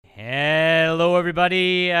Hello,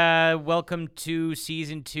 everybody. Welcome to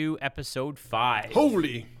Season 2, Episode 5.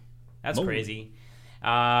 Holy! That's crazy.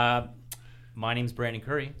 My name's Brandon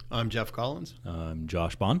Curry. I'm Jeff Collins. I'm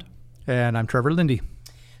Josh Bond. And I'm Trevor Lindy.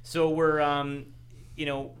 So we're,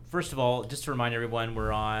 first of all, just to remind everyone,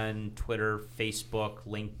 we're on Twitter, Facebook,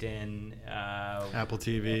 LinkedIn, Apple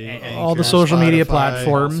TV, and all the Anchor, social media Spotify.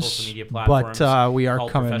 platforms. social media platforms. But we are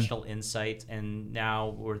called coming. Professional Insights, and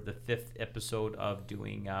now we're the 5th episode of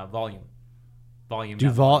doing volume.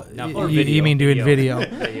 You mean doing video.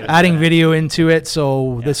 Adding video into it,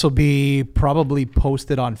 so this will be probably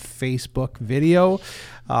posted on Facebook video.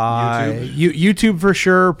 YouTube for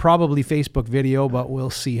sure, probably Facebook video, but we'll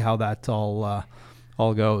see how that all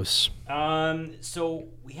goes. So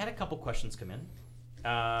we had a couple questions come in.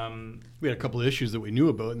 We had a couple of issues that we knew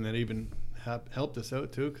about, and that even helped us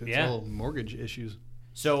out too, because it's all mortgage issues.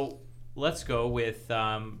 So let's go with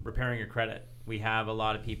repairing your credit. We have a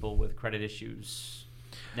lot of people with credit issues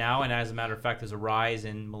now, and as a matter of fact, there's a rise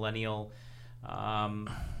in millennial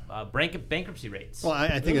bankruptcy rates. Well,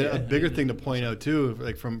 I think a bigger thing to point out too,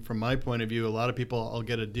 like from my point of view, a lot of people will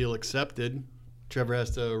get a deal accepted. Trevor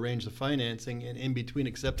has to arrange the financing, and in between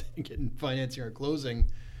accepting, getting financing or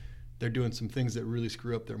closing, they're doing some things that really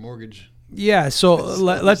screw up their mortgage. Yeah, so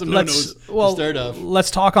let's start off.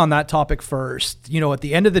 Let's talk on that topic first. At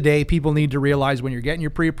the end of the day, people need to realize when you're getting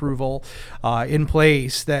your pre-approval in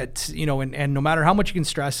place that and no matter how much you can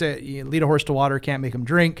stress it, you lead a horse to water, can't make them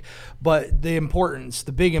drink. But the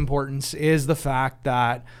big importance, is the fact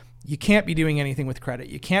that you can't be doing anything with credit.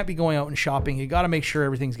 You can't be going out and shopping. You got to make sure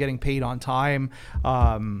everything's getting paid on time.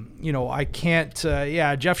 I can't.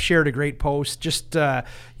 Jeff shared a great post. Just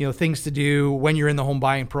things to do when you're in the home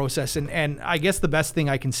buying process. And I guess the best thing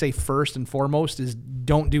I can say first and foremost is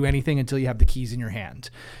don't do anything until you have the keys in your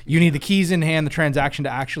hand. You need the keys in hand, the transaction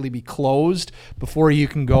to actually be closed before you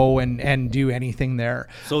can go and do anything there.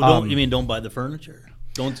 So don't buy the furniture?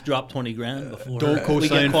 Don't drop $20,000 before. Don't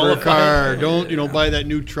co-sign for a car. Don't buy that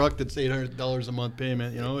new truck that's $800 a month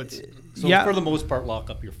payment. For the most part, lock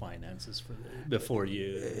up your finances before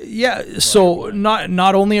you. Yeah. So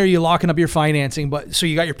not only are you locking up your financing, but so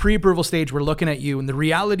you got your pre-approval stage. We're looking at you, and the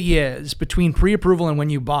reality is between pre-approval and when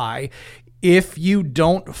you buy, if you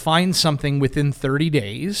don't find something within 30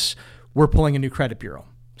 days, we're pulling a new credit bureau.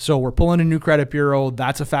 So we're pulling a new credit bureau.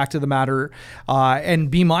 That's a fact of the matter. And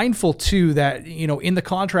be mindful, too, that, in the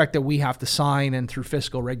contract that we have to sign and through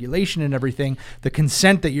fiscal regulation and everything, the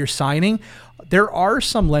consent that you're signing, there are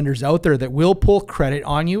some lenders out there that will pull credit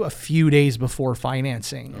on you a few days before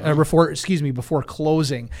financing, before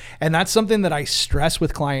closing. And that's something that I stress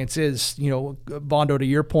with clients is, Bondo, to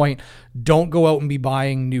your point, don't go out and be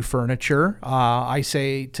buying new furniture. I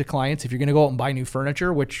say to clients, if you're going to go out and buy new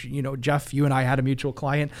furniture, which, Jeff, you and I had a mutual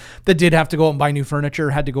client that did have to go out and buy new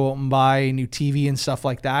furniture, had to go out and buy new TV and stuff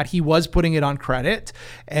like that. He was putting it on credit,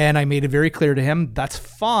 and I made it very clear to him, that's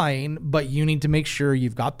fine, but you need to make sure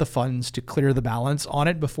you've got the funds to clear the balance on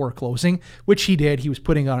it before closing, which he did. He was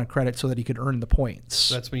putting it on credit so that he could earn the points.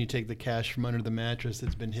 So that's when you take the cash from under the mattress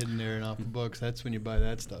that's been hidden there and off the books. That's when you buy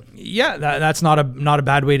that stuff. Yeah, that's not a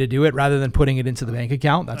bad way to do it. Rather than putting it into the bank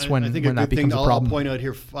account, that's when that becomes a problem. I'll point out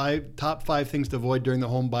here top five things to avoid during the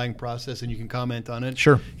home buying process, and you can comment on it.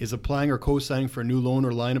 Sure. Is applying or co-signing for a new loan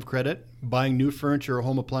or line of credit, buying new furniture or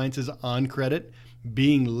home appliances on credit,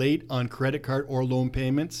 being late on credit card or loan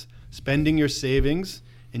payments, spending your savings,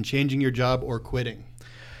 and changing your job or quitting.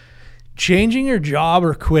 Changing your job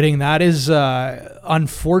or quitting, that is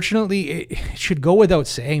unfortunately, it should go without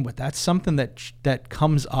saying, but that's something that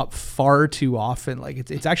comes up far too often.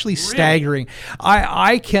 Like it's actually staggering.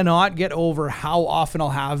 I cannot get over how often I'll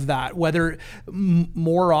have that, whether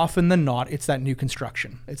more often than not, it's that new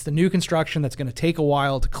construction. It's the new construction that's going to take a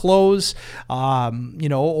while to close,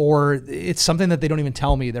 or it's something that they don't even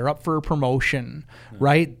tell me. They're up for a promotion,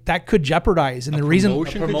 right? That could jeapurdize. And the reason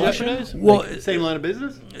promotion? Well, same line of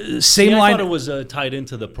business? I thought it was tied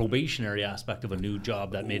into the probationary aspect of a new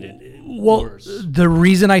job that made it worse. The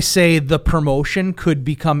reason I say the promotion could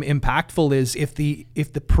become impactful is if the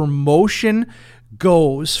promotion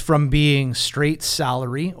goes from being straight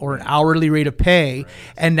salary or an hourly rate of pay,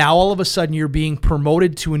 and now all of a sudden you're being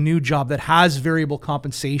promoted to a new job that has variable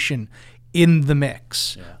compensation in the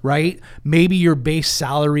mix, right? Maybe your base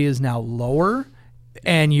salary is now lower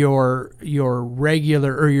and your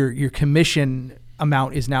regular or your commission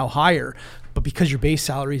amount is now higher, but because your base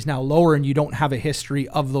salary is now lower and you don't have a history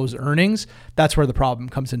of those earnings, that's where the problem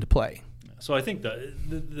comes into play. So I think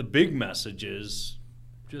the big message is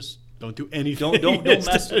just don't do anything. Don't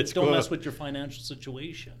mess with your financial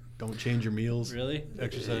situation. Don't change your meals. Really?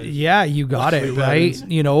 Exercise. Yeah, you got it, Sleep right?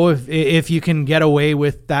 patterns. You know, if you can get away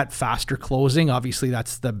with that faster closing, obviously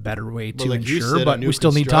that's the better way But to like you ensure, said, but on new we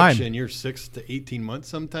still need time. construction, You're 6 to 18 months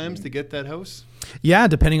sometimes to get that house. Yeah,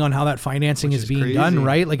 depending on how that financing Which is is being crazy. done,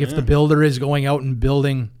 right? Like if the Yeah. builder is going out and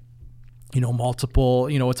building, multiple,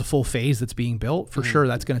 it's a full phase that's being built, for sure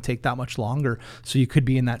that's going to take that much longer. So you could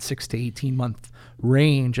be in that 6 to 18 month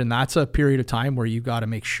range, and that's a period of time where you got to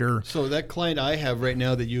make sure. So that client I have right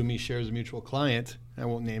now that you and me share as a mutual client, I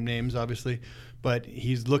won't name names obviously, but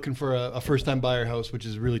he's looking for a first-time buyer house, which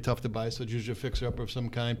is really tough to buy. So it's usually a fixer-up of some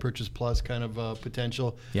kind, purchase plus kind of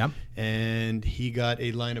potential. Yep. And he got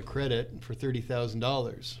a line of credit for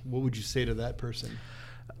 $30,000. What would you say to that person?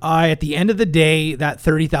 At the end of the day, that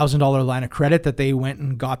 $30,000 line of credit that they went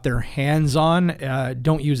and got their hands on,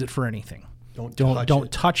 don't use it for anything.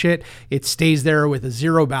 Don't touch it. It stays there with a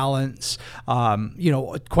zero balance.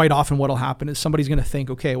 Quite often what'll happen is somebody's going to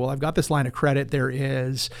think, okay, well, I've got this line of credit. There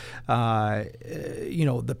is,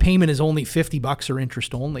 the payment is only $50 or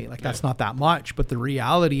interest only. Like that's not that much. But the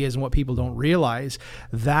reality is, and what people don't realize,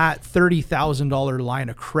 that $30,000 line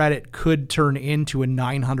of credit could turn into a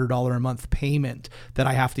 $900 a month payment that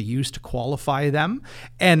I have to use to qualify them.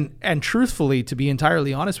 And truthfully, to be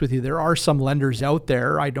entirely honest with you, there are some lenders out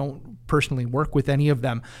there. I don't personally work with any of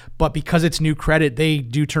them, but because it's new credit, they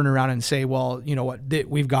do turn around and say, well, you know what,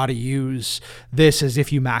 we've got to use this as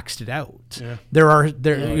if you maxed it out.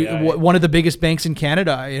 Yeah. One of the biggest banks in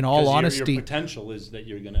Canada, in all honesty. Your potential is that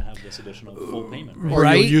you're going to have this additional full payment. Or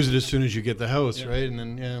right? you'll use it as soon as you get the house, right? And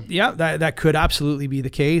then, that could absolutely be the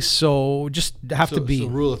case. So just have to be. So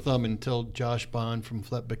rule of thumb, until Josh Bond from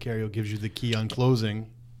Flep Beccario gives you the key on closing,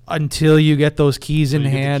 until you get those keys in you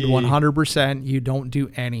get the hand, key. 100%, you don't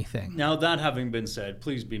do anything. Now, that having been said,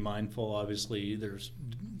 please be mindful. Obviously, there's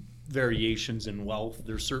variations in wealth.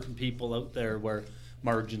 There's certain people out there where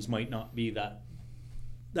margins might not be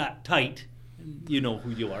that tight. You know who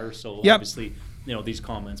you are, so Yep. obviously, these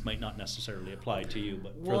comments might not necessarily apply to you.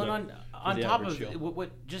 But Well, and on the top average of Joe.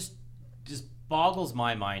 what just boggles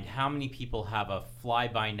my mind, how many people have a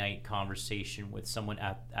fly-by-night conversation with someone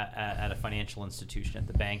at a financial institution, at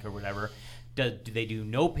the bank or whatever. Do they do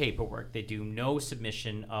no paperwork? They do no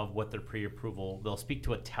submission of what their pre-approval. They'll speak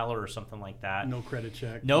to a teller or something like that. no credit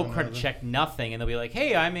check. No credit check, nothing, and they'll be like,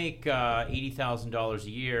 "Hey, I make $80,000 a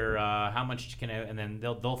year. How much can I?" And then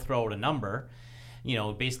they'll throw out a number,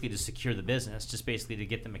 basically to secure the business, just basically to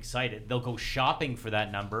get them excited. They'll go shopping for that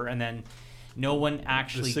number, and then no one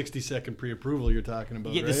actually. The 60-second pre-approval you're talking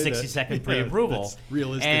about, Yeah, right? the 60-second pre-approval. That's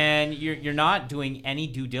realistic. And you're not doing any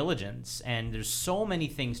due diligence. And there's so many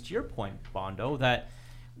things, to your point, Bondo,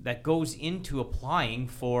 that goes into applying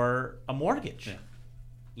for a mortgage.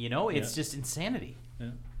 Yeah. It's just insanity. Yeah.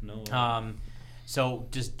 No. So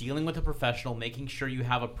just dealing with a professional, making sure you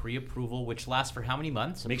have a pre-approval, which lasts for how many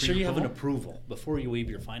months? Make sure you have an approval before you waive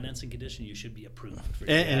your financing condition. You should be approved.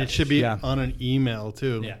 And it should be Yeah. on an email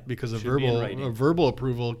too, Yeah. because a Should be in verbal writing.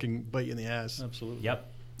 approval can bite you in the ass. Absolutely.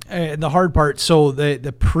 Yep. And the hard part, so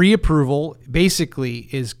the pre-approval basically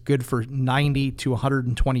is good for 90 to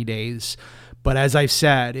 120 days. But as I've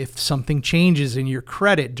said, if something changes in your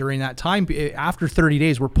credit during that time, after 30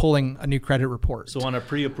 days, we're pulling a new credit report. So on a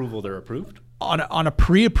pre-approval, they're approved? On a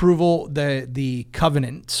pre-approval, the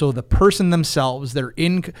covenant, so the person themselves, they're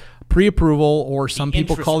in pre-approval, or some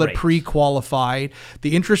people interest call it rate. pre-qualified.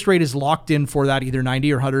 The interest rate is locked in for that either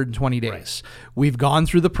 90 or 120 days. We've gone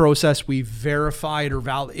through the process. We've verified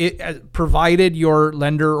provided your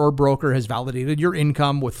lender or broker has validated your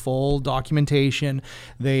income with full documentation.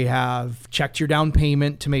 They have checked your down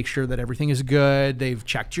payment to make sure that everything is good. They've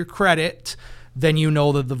checked your credit. Then you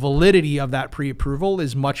know that the validity of that pre-approval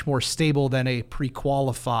is much more stable than a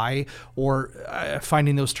pre-qualify, or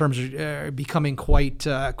finding those terms are becoming quite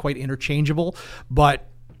interchangeable. But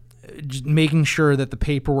just making sure that the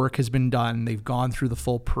paperwork has been done, they've gone through the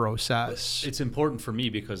full process. It's important for me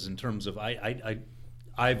because in terms of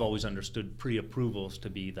I've always understood pre-approvals to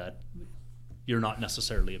be that you're not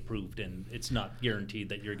necessarily approved, and it's not guaranteed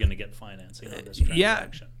that you're going to get financing on this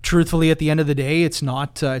transaction. Truthfully, at the end of the day, it's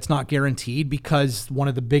not guaranteed, because one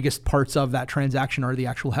of the biggest parts of that transaction are the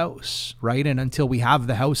actual house, right? And until we have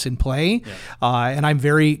the house in play, and I'm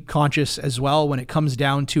very conscious as well when it comes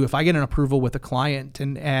down to, if I get an approval with a client,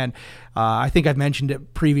 and I think I've mentioned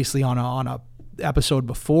it previously on a episode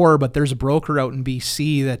before, but there's a broker out in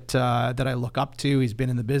BC that I look up to. He's been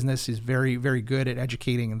in the business. He's very, very good at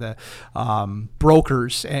educating the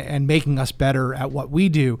brokers and making us better at what we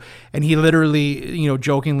do. And he literally,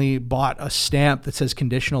 jokingly bought a stamp that says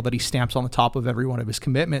conditional, that he stamps on the top of every one of his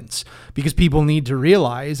commitments, because people need to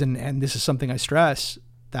realize, and this is something I stress,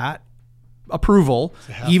 that approval,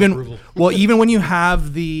 half even approval. well, even when you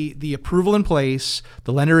have the approval in place,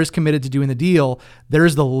 the lender is committed to doing the deal.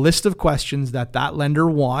 There's the list of questions that lender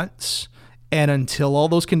wants. And until all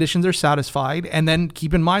those conditions are satisfied, and then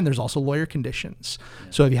keep in mind, there's also lawyer conditions.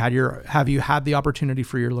 Yeah. So have you had the opportunity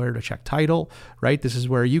for your lawyer to check title, right? This is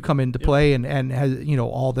where you come into play and has,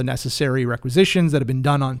 all the necessary requisitions that have been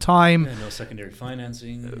done on time. Yeah, no secondary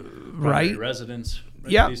financing, right? primary residence,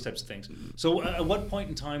 right? Yeah. These types of things. So at what point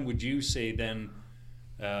in time would you say then,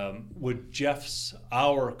 would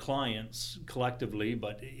our clients collectively,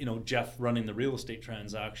 but Jeff running the real estate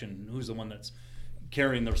transaction, who's the one that's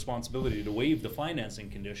carrying the responsibility to waive the financing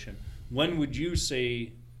condition, when would you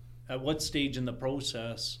say, at what stage in the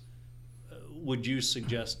process would you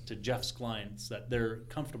suggest to Jeff's clients that they're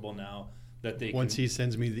comfortable now that they Once can... he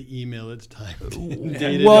sends me the email, it's time.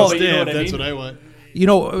 Well, That's what I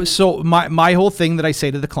want. So my whole thing that I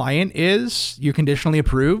say to the client is, you're conditionally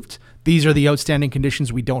approved. These are the outstanding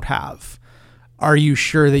conditions we don't have. Are you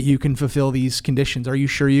sure that you can fulfill these conditions? Are you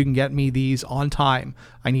sure you can get me these on time?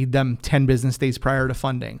 I need them 10 business days prior to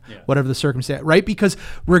funding, whatever the circumstance, right? Because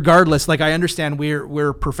regardless, like, I understand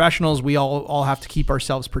we're professionals. We all have to keep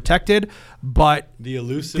ourselves protected, but the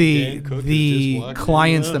elusive Dan Cook the just walked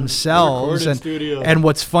clients in, themselves, and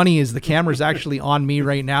what's funny is the camera's actually on me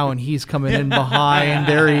right now, and he's coming in behind.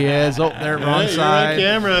 There he is. Oh, there, wrong side. You're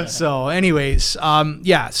on camera. So anyways,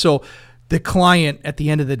 so the client at the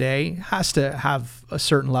end of the day has to have a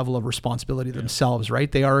certain level of responsibility themselves, right?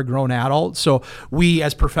 They are a grown adult. So we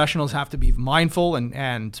as professionals have to be mindful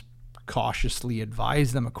and cautiously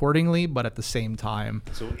advise them accordingly, but at the same time.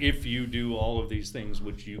 So if you do all of these things,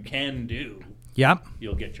 which you can do,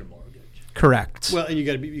 you'll get your mortgage. Correct. Well, and you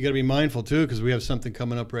got to be mindful too, because we have something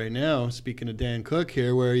coming up right now. Speaking of Dan Cook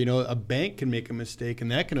here, where a bank can make a mistake and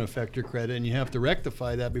that can affect your credit, and you have to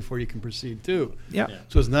rectify that before you can proceed too. Yeah.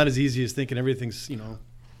 So it's not as easy as thinking everything's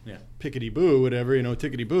pickety boo, whatever,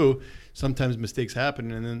 tickety boo. Sometimes mistakes happen,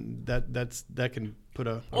 and then that can put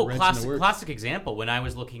a wrench in the works. Classic example. When I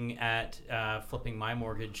was looking at flipping my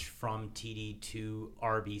mortgage from TD to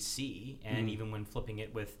RBC, and even when flipping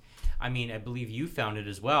it with, I believe you found it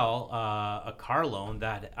as well, a car loan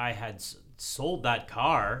that I had sold that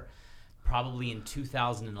car probably in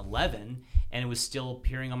 2011, and it was still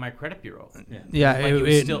appearing on my credit bureau.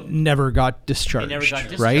 It never got discharged. It never got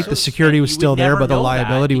discharged. Right? The security was still there, but the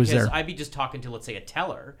liability was there. I'd be just talking to, let's say, a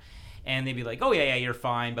teller, and they'd be like, "Oh yeah, you're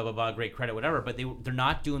fine, blah blah blah, great credit, whatever." But they're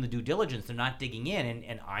not doing the due diligence. They're not digging in,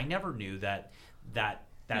 and I never knew that.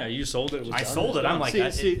 Yeah, you sold it. I sold it. I'm like,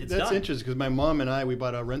 it's that's done. interesting, because my mom and we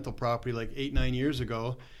bought a rental property like 8-9 years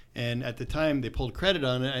ago, and at the time they pulled credit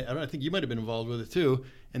on it. I think you might have been involved with it too,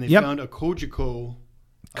 and they found a Cogeco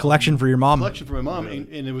collection for your mom. Collection for my mom, and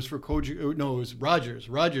it was for Cogeco. No, it was Rogers.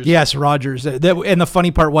 Yes, Rogers. And the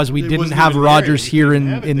funny part was we didn't have Rogers here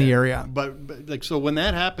in the area. But so when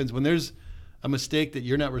that happens, when there's a mistake that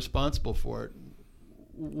you're not responsible for it,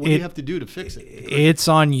 what do you have to do to fix it? It's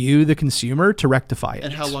on you, the consumer, to rectify it.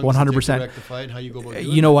 And how long 100%. does it take to rectify it? How you go about doing it?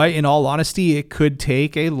 You know what? In all honesty, it could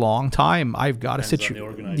take a long time. I've got a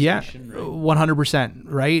situation. Yeah, 100%.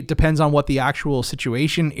 Right? Depends on what the actual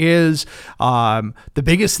situation is. The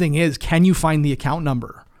biggest thing is, can you find the account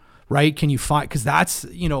number? Right? Can you find? Because that's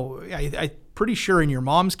I pretty sure in your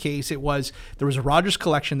mom's case there was a Rogers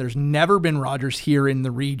collection. There's never been Rogers here in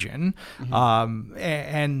the region,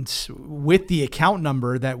 and with the account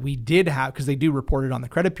number that we did have, because they do report it on the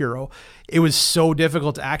credit bureau, it was so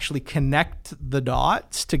difficult to actually connect the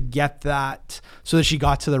dots to get that, so that she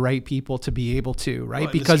got to the right people to be able to, right?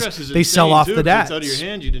 Well, because they sell off the debts. It's out of your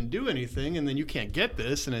hand. You didn't do anything, and then you can't get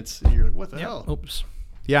this, and you're like, what the hell? Oops.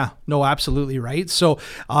 Yeah, no, absolutely right. So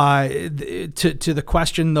to the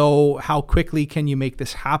question, though, how quickly can you make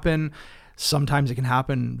this happen? Sometimes it can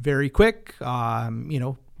happen very quick,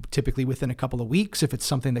 typically within a couple of weeks if it's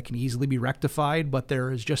something that can easily be rectified. But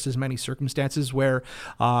there is just as many circumstances where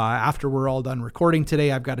after we're all done recording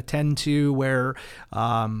today, I've got to tend to where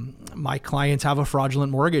my clients have a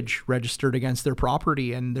fraudulent mortgage registered against their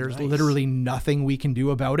property, and there's literally nothing we can do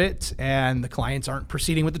about it, and the clients aren't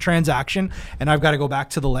proceeding with the transaction, and I've got to go back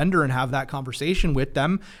to the lender and have that conversation with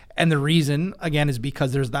them. And the reason, again, is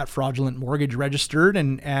because there's that fraudulent mortgage registered,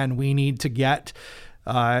 and we need to get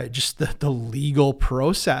just the legal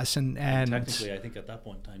process and technically, I think at that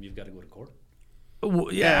point in time you've got to go to court. Well,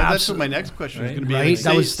 that's what my next question was going to be. Right?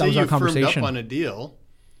 That was our conversation. Firmed up on a deal,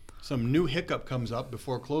 some new hiccup comes up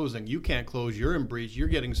before closing. You can't close. You're in breach. You're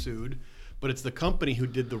getting sued, but it's the company who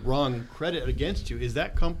did the wrong credit against you. Is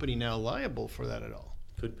that company now liable for that at all?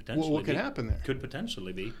 Could potentially what could be. happen there? Could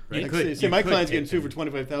potentially be. Right? Like say my client's getting sued for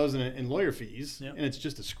them. $25,000 in lawyer fees, Yeah. and it's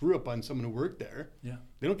just a screw up on someone who worked there. Yeah.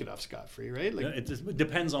 They don't get off scot-free, right? Like, Yeah, it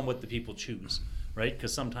depends on what the people choose, right?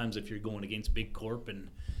 Because sometimes if you're going against big corp and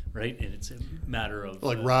right, and it's a matter of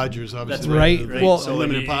like Rogers, that's obviously. right. right. Well, so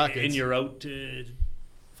limited and, pockets. and you're out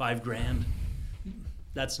 $5,000.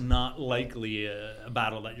 That's not likely a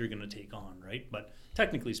battle that you're going to take on, right? But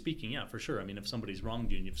technically speaking, yeah, for sure. I mean, if somebody's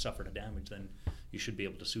wronged you and you've suffered a damage, then you should be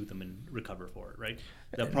able to sue them and recover for it, right?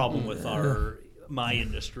 The problem with my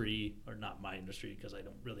industry, or not my industry, because I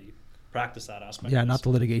don't really practice that aspect. Yeah, is- not the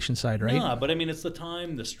litigation side, right? No, but I mean, it's the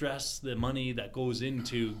time, the stress, the money that goes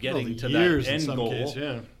into getting the to years that in end some goal, case,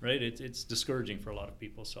 yeah. right? It's discouraging for a lot of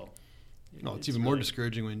people. So, No, it's even more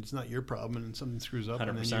discouraging when it's not your problem and something screws up and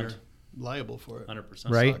then 100%. you're liable for it. 100%.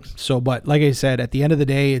 Right. Sucks. So, but like I said, at the end of the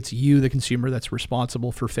day, it's you, the consumer, that's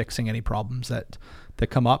responsible for fixing any problems that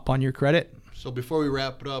come up on your credit. So before we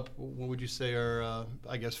wrap it up, what would you say are,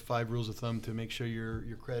 I guess, 5 rules of thumb to make sure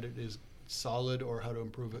your credit is solid, or how to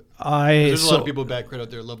improve it? There's a lot of people with bad credit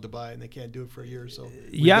out there love to buy and they can't do it for a year. So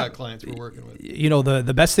we've got clients we're working with. You know,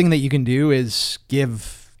 the best thing that you can do is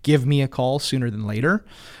give me a call sooner than later.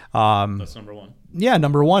 That's number one. Yeah,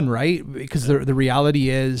 number one, right? Because the reality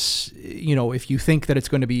is, you know, if you think that it's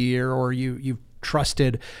going to be a year, or you've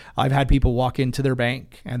trusted, I've had people walk into their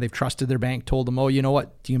bank and they've trusted their bank, told them, oh, you know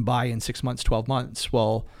what, you can buy in 6 months, 12 months.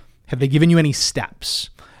 Well, have they given you any steps?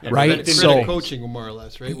 Right. Credit So coaching, more or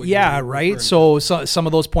less, right? What yeah, you're right. referring So some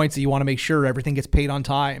of those points that you want to make sure everything gets paid on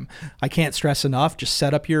time. I can't stress enough. Just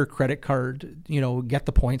set up your credit card. You know, get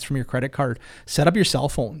the points from your credit card. Set up your cell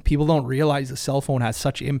phone. People don't realize the cell phone has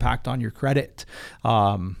such impact on your credit,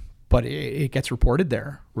 but it gets reported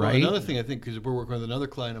there, Well, right? another thing I think, because we're working with another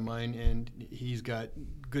client of mine, and he's got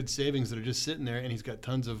good savings that are just sitting there, and he's got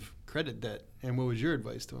tons of credit debt. And what was your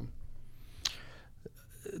advice to him?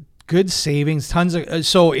 Good savings, tons of.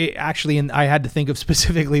 And I had to think of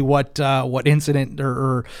specifically what incident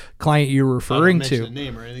or client you were referring mention to. the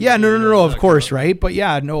name or anything, Yeah, but you know no, what I'm of talking course, about. right? But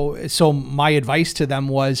yeah, no. So my advice to them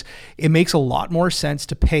was, it makes a lot more sense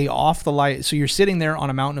to pay off the So you're sitting there on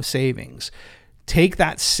a mountain of savings. Take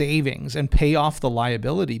that savings and pay off the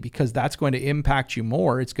liability, because that's going to impact you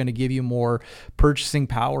more. It's going to give you more purchasing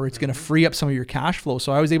power. It's going to free up some of your cash flow.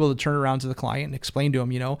 So I was able to turn around to the client and explain to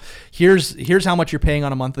him, you know, here's how much you're paying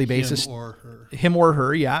on a monthly basis. Him or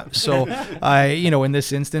her, yeah. So, you know, in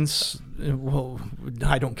this instance, well,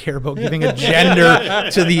 I don't care about giving a gender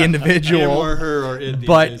to the individual. Him or her or it.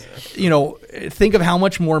 But, you know, think of how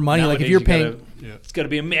much more money. Like if Nowadays, you're you paying... gotta- it's got to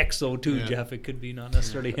be a mix, though, too, Yeah. Jeff. It could be not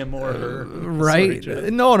necessarily him or her. Right. Sorry,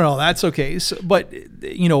 Jeff. No, that's okay. So, but,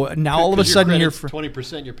 you know, now all of a sudden you're...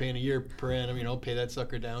 20%, you're paying a year per annum, you know, pay that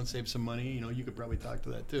sucker down, save some money. You know, you could probably talk to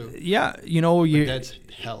that too. Yeah, you know, That's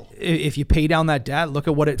hell. if you pay down that debt, look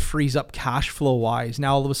at what it frees up cash flow wise.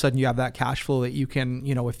 Now all of a sudden you have that cash flow that you can,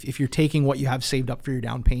 you know, if you're taking what you have saved up for your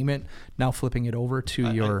down payment, now flipping it over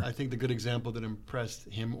to your... I think the good example that impressed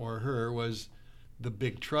him or her was the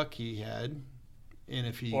big truck he had. And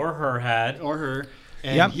if he Or her had. or her,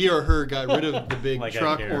 and Yep. he or her got rid of the big Like I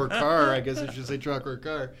truck care. or car, I guess I should say truck or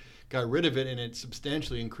car, got rid of it, and it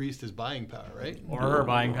substantially increased his buying power, right? Or her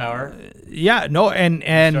buying power. Yeah, no, and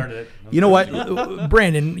started it. you know what,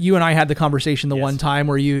 Brandon, you and I had the conversation the one time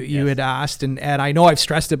where you had asked, and I know I've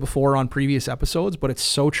stressed it before on previous episodes, but it's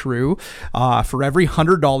so true. For every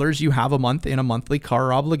 $100 you have a month in a monthly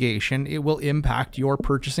car obligation, it will impact your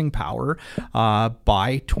purchasing power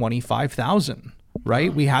by $25,000.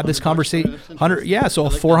 Right, we had this conversation. So a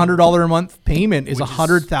 $400 a month payment is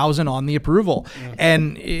 $100,000 on the approval.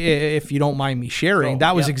 And if you don't mind me sharing,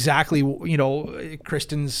 that was exactly, you know,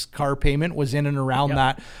 Kristen's car payment was in and around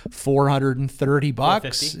that $430.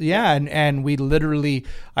 $450. Yeah, and we literally,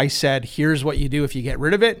 I said, here's what you do if you get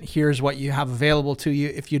rid of it. Here's what you have available to you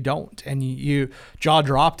if you don't. And you jaw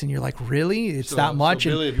dropped, and you're like, really? It's that much?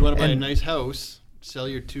 So Billy, if you want to buy a and- nice house, sell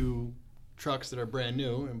your 2 trucks that are brand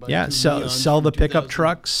new, and buy 2 Neons sell from the pickup 2000.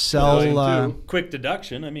 trucks, sell 2002. Quick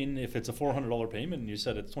deduction. I mean, if it's a $400 payment and you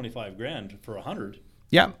said it's $25,000 for 100,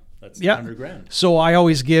 yeah. that's Yeah. $100,000. So I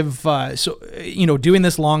always give, you know, doing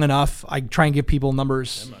this long enough, I try and give people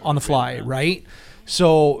numbers on the fly, right?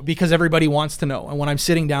 So because everybody wants to know. And when I'm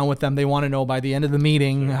sitting down with them, they want to know by the end of the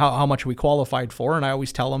meeting how much we qualified for. And I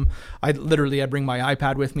always tell them, I bring my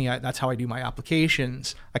iPad with me. That's how I do my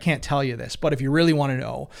applications. I can't tell you this, but if you really want to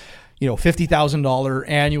know, you know, $50,000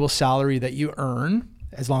 annual salary that you earn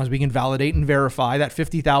as long as we can validate and verify that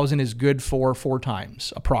 50,000 is good for 4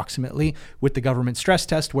 times approximately with the government stress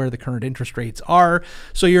test where the current interest rates are.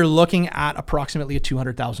 So you're looking at approximately a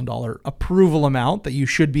 $200,000 approval amount that you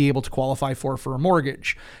should be able to qualify for a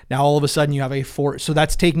mortgage. Now, all of a sudden you have so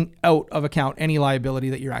that's taking out of account any liability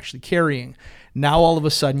that you're actually carrying. Now, all of a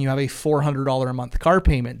sudden you have a $400 a month car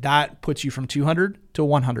payment. That puts you from 200 to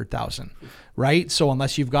 100,000, right? So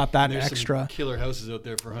unless you've got that There's extra, some killer houses out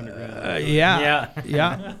there for $100,000.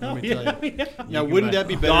 yeah. Let me tell you. Now, wouldn't that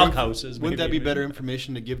be better? Dog houses, Wouldn't that be maybe. better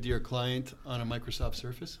information to give to your client on a Microsoft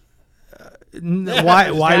Surface?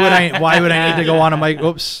 Why would I need to go on a mic?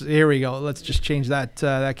 Oops, here we go. Let's just change that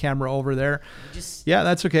camera over there. Yeah,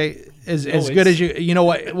 that's okay. As good as you know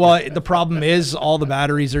what? Well, the problem is all the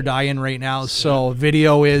batteries are dying right now. So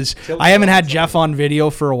video is. I haven't had Jeff on video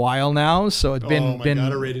for a while now, so it's been. Oh my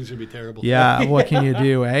God, our ratings would be terrible. Yeah, what can you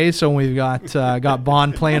do, eh? So we've got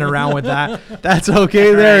Bond playing around with that. That's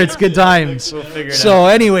okay there. It's good times. We'll figure it So,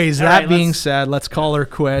 out. anyways, All that right, being let's- said, let's call her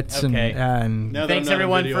quits Okay. and Now that Thanks I'm not on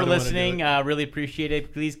everyone video, for I don't wanna do listening. it. Really appreciate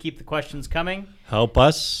it. Please keep the questions coming. Help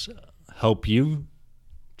us, help you.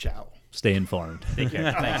 Ciao. Stay informed. Take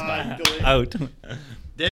care. Thanks, bye. Out.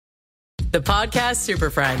 The Podcast Super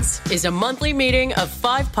Friends is a monthly meeting of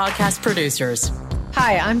 5 podcast producers.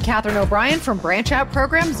 Hi, I'm Catherine O'Brien from Branch Out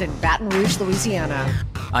Programs in Baton Rouge, Louisiana.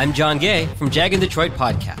 I'm John Gay from Jag and Detroit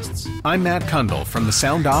Podcasts. I'm Matt Kundle from the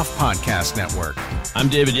Sound Off Podcast Network. I'm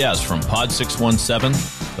David Yaz from Pod 617,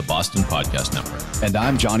 the Boston Podcast Network. And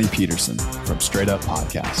I'm Johnny Peterson from Straight Up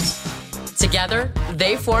Podcasts. Together,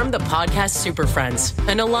 they form the Podcast Super Friends,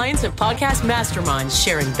 an alliance of podcast masterminds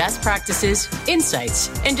sharing best practices, insights,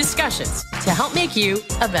 and discussions to help make you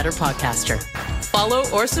a better podcaster. Follow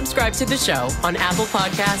or subscribe to the show on Apple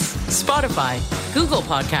Podcasts, Spotify, Google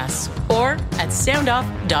Podcasts, or at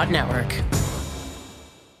soundoff.network.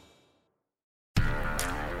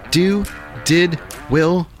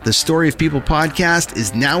 Will, the Story of People podcast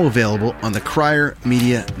is now available on the Crier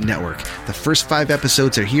Media Network. The first 5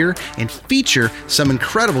 episodes are here and feature some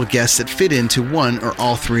incredible guests that fit into one or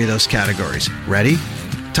all 3 of those categories. Ready?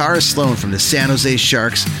 Tara Sloan from the San Jose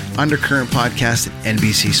Sharks, Undercurrent podcast at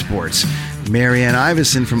NBC Sports. Marianne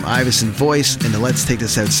Iveson from Iveson Voice and the Let's Take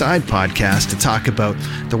This Outside podcast to talk about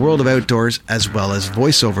the world of outdoors as well as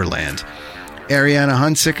voiceover land. Ariana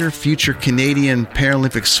Hunsicker, future Canadian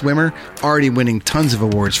Paralympic swimmer, already winning tons of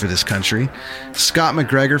awards for this country. Scott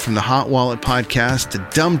McGregor from the Hot Wallet podcast to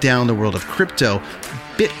dumb down the world of crypto,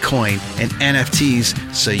 Bitcoin, and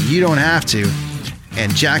NFTs so you don't have to.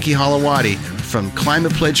 And Jackie Holowati from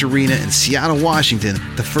Climate Pledge Arena in Seattle, Washington,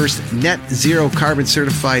 the first net zero carbon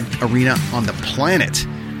certified arena on the planet.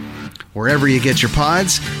 Wherever you get your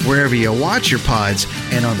pods, wherever you watch your pods,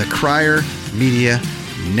 and on the Crier Media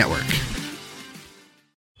Network.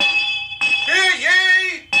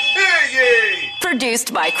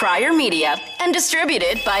 Produced by Crier Media and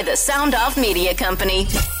distributed by the Sound Off Media Company.